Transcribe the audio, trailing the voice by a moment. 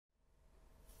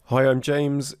Hi, I'm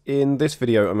James. In this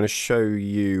video, I'm going to show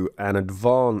you an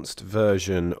advanced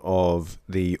version of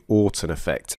the Orton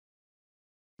effect.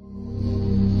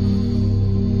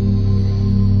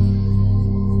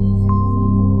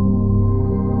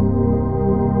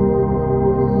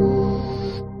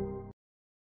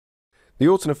 The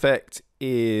Orton effect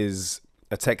is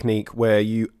a technique where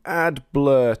you add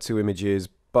blur to images,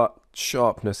 but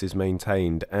sharpness is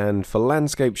maintained. And for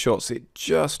landscape shots, it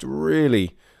just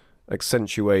really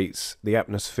accentuates the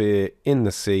atmosphere in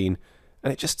the scene,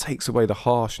 and it just takes away the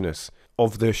harshness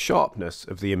of the sharpness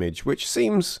of the image, which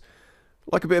seems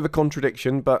like a bit of a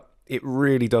contradiction, but it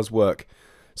really does work.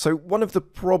 So one of the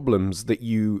problems that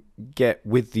you get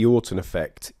with the Orton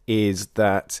effect is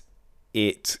that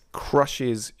it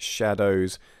crushes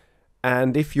shadows,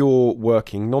 and if you're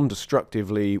working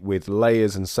non-destructively with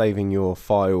layers and saving your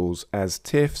files as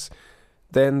TIFFs,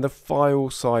 then the file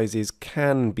sizes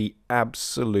can be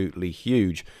absolutely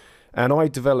huge. And I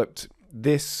developed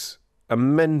this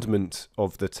amendment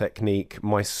of the technique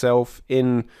myself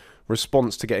in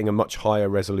response to getting a much higher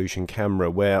resolution camera,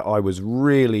 where I was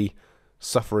really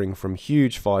suffering from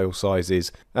huge file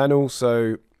sizes, and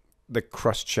also the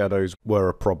crushed shadows were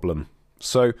a problem.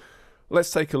 So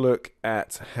let's take a look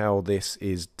at how this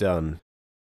is done.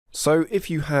 So if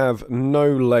you have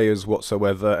no layers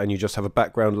whatsoever and you just have a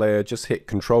background layer, just hit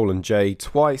Ctrl and J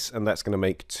twice and that's going to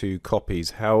make 2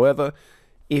 copies. However,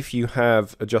 if you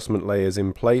have adjustment layers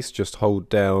in place, just hold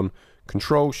down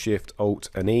Ctrl, Shift, Alt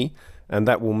and E, and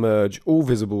that will merge all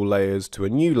visible layers to a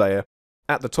new layer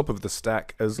at the top of the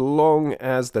stack, as long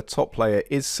as the top layer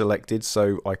is selected.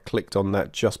 So I clicked on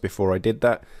that just before I did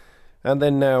that, and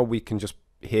then now we can just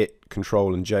hit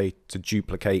Ctrl and J to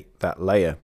duplicate that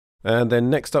layer. And then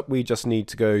next up, we just need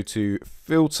to go to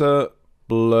Filter,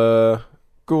 Blur,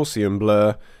 Gaussian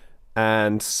Blur,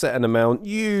 and set an amount,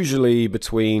 usually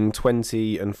between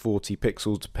 20 and 40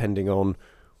 pixels, depending on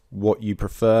what you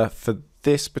prefer. For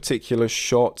this particular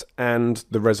shot and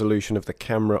the resolution of the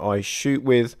camera I shoot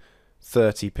with,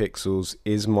 30 pixels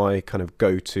is my kind of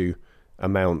go-to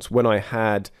amount. When I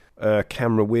had a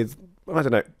camera with, I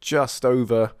don't know, just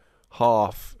over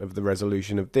half of the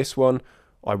resolution of this one,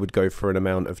 I would go for an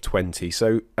amount of 20.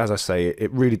 So as I say,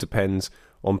 it really depends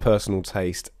on personal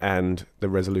taste and the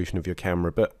resolution of your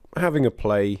camera, but having a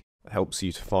play helps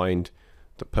you to find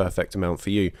the perfect amount for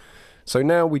you. So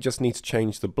now we just need to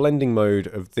change the blending mode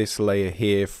of this layer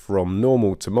here from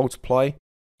normal to multiply.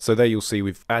 So there you'll see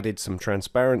we've added some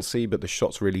transparency, but the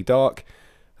shot's really dark.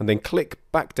 And then click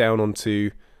back down onto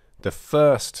the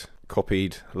first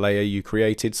copied layer you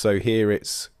created. So here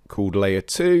it's called layer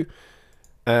 2.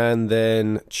 And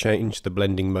then change the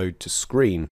blending mode to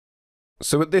screen.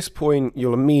 So at this point,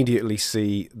 you'll immediately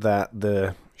see that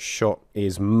the shot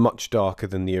is much darker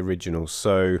than the original.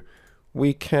 So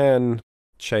we can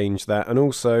change that. And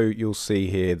also you'll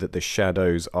see here that the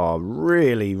shadows are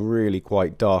really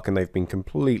quite dark and they've been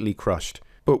completely crushed.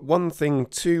 But one thing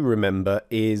to remember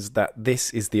is that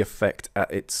this is the effect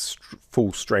at its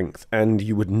full strength, and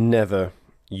you would never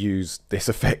use this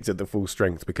effect at the full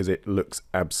strength because it looks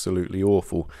absolutely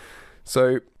awful.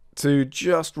 So to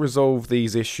just resolve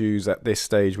these issues at this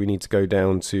stage, we need to go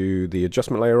down to the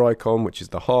adjustment layer icon, which is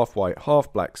the half white,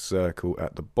 half black circle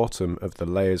at the bottom of the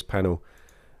layers panel,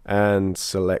 and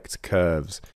select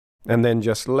curves. And then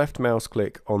just left mouse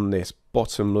click on this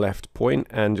bottom left point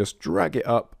and just drag it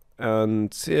up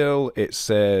until it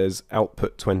says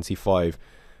output 25.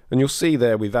 And you'll see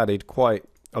there we've added quite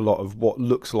a lot of what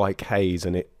looks like haze,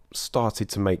 and it started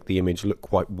to make the image look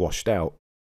quite washed out.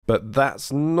 But that's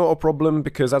not a problem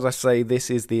because, as I say, this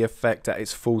is the effect at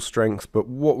its full strength, but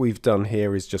what we've done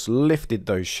here is just lifted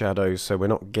those shadows so we're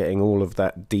not getting all of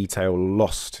that detail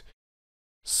lost.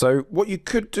 So what you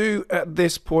could do at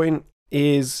this point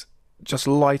is just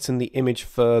lighten the image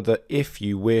further if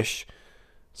you wish.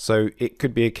 So it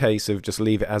could be a case of just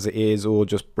leave it as it is, or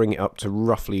just bring it up to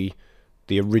roughly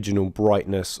the original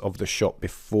brightness of the shot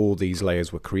before these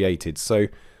layers were created. So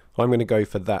I'm going to go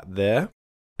for that there.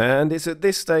 And it's at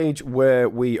this stage where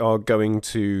we are going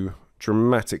to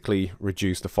dramatically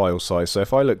reduce the file size. So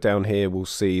if I look down here, we'll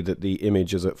see that the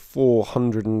image is at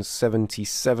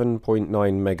 477.9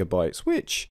 megabytes,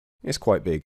 which is quite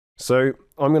big. So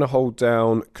I'm going to hold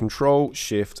down Control,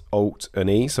 Shift, Alt and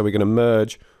E. So we're going to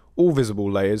merge all visible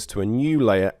layers to a new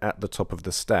layer at the top of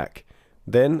the stack.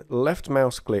 Then left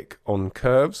mouse click on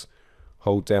curves,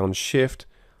 hold down Shift,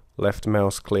 left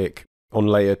mouse click on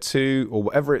layer 2 or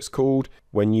whatever it's called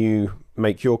when you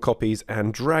make your copies,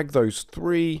 and drag those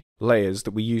 3 layers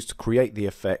that we used to create the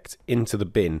effect into the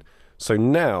bin. So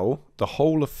now the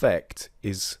whole effect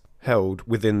is held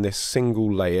within this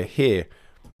single layer here.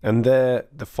 And there,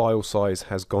 the file size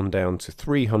has gone down to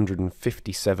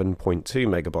 357.2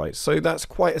 megabytes. So that's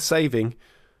quite a saving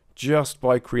just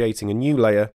by creating a new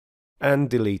layer and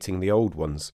deleting the old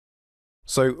ones.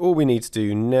 So all we need to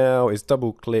do now is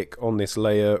double click on this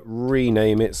layer,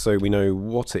 rename it so we know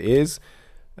what it is,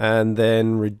 and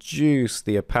then reduce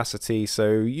the opacity.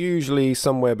 So usually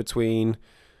somewhere between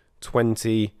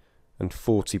 20 and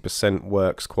 40%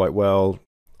 works quite well.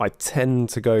 I tend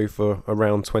to go for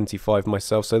around 25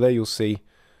 myself. So there you'll see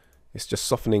it's just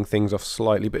softening things off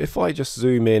slightly. But if I just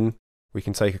zoom in, we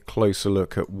can take a closer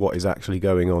look at what is actually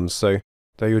going on. So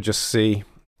there you'll just see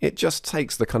it just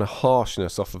takes the kind of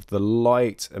harshness off of the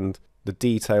light and the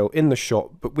detail in the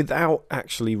shot, but without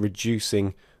actually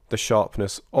reducing the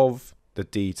sharpness of the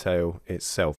detail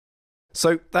itself.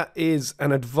 So that is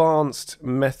an advanced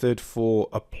method for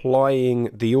applying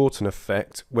the Orton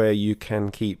effect, where you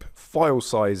can keep file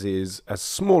sizes as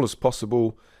small as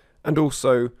possible and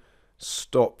also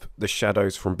stop the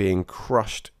shadows from being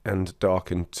crushed and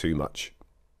darkened too much.